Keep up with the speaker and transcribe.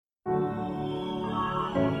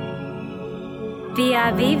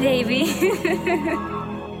B.I.B. baby.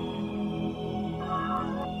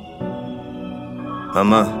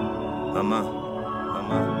 Mama.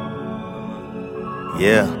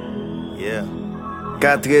 Yeah.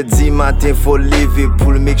 4h10 matin faut lever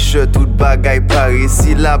pour le make sure tout bagay pare.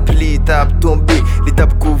 Si la pli tap tombe, li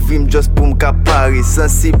tap kouvrim just pour m'kapare. Sans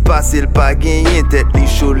si passe l pa genyen, tête li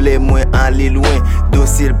chaud les moins aller loin.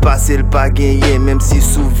 Dossier l passe l pa genyen, même si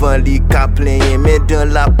souvent li ka plenyen. Mais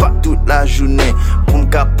dans la pa toute la journée, pour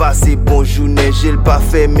m'ka passer bon journée. J'ai l pas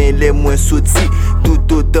fait mais les moins sorti. Tout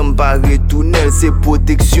autant m'pa retourner, c'est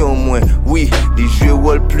protection moins. Oui, li joue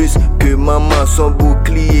rôle plus que maman. Son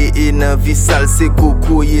bouclier et nan vie sale c'est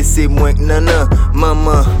Koye c'est moins que nana.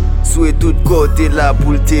 Maman, souhait tout côté là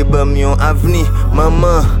pour te bam yon avenir.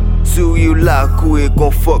 Maman, sourire là coué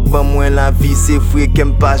confort ban moins la vie c'est vrai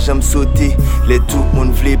qu'aime pas j'aime sauter. Les tout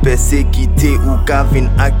monde vle persécuter ou Kavin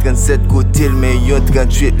ak 37 côté mais yon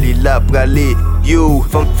 38 li là pralé. Yo,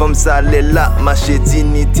 femme ça l'est là, marché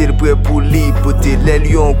dignité le prêt pour l'hypothèse. Les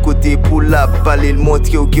lions côté pour la parler, le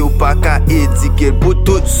montrer ou qui ou pas qu'à édiquer. Pour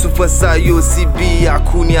tout souffrance ça yo si bien,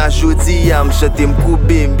 kouni a jodi, y'a m'chante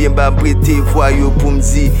m'koube, bien ba prêter voyou pour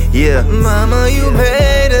m'di, yeah. Mama you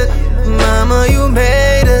made it, mama you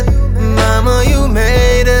made it, mama you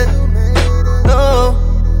made it. Oh,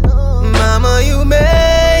 mama you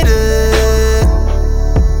made it,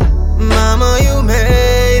 mama you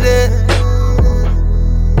made it.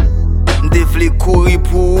 Devle kouri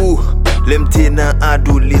pou Lem te nan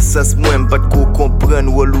adolescence mwen Pat ko kompren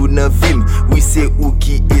wol ou nan vim Oui c'est ou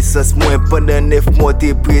ki esas mwen Pendant 9 mois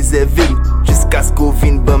te préservim Jusqu'à ce qu'on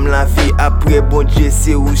vin bam la vie Après bon Dieu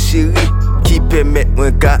c'est ou chéri Qui permet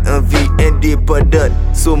mwen ka an vie indépendante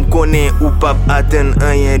So m'konnen ou pap aten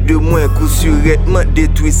rien de moins Coup suretman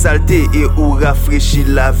détruit saleté Et ou rafraîchit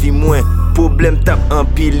la vie moins Problème tap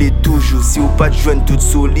empilé toujours Si ou pas joindre toute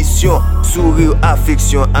solution Sourire,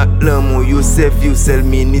 affection ak l'amour Yo servi ou seul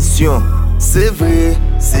munition C'est vrai,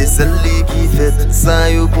 c'est celle-là qui fait ça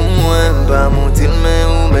yo pour moi. Pas monter le main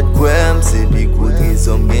ou mettre quoi, c'est bico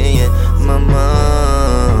trésor bien.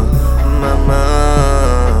 Maman, maman,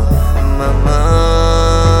 maman.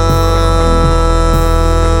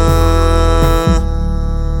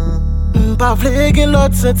 M'pas vle gen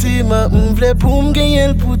l'autre sentiment, m'vle pour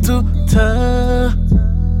m'gagner pour tout temps.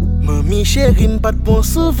 Mami chérie, m'pas de bon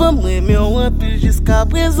souvent, moi mais on pile jusqu'à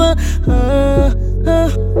présent.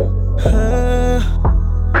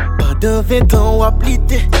 Pendant 20 ans ou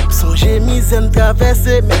aplité, songe misère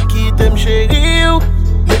traversé, mais qui t'aime chérie,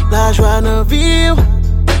 met la joie dans vie.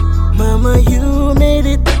 Mama you made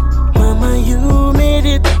it, mama you made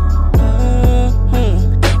it,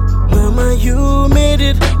 mama you made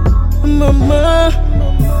it, mama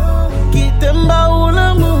qui t'aime ba ou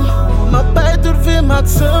l'amour, ma paille tout fait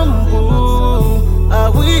maximum. Ah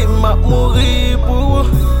oui, m'a mourir pour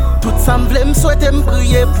tout ça m'vle m'souhaite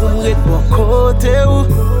m'prier pour m'rete bon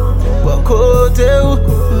côté ou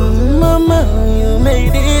Mama, you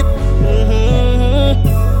made it.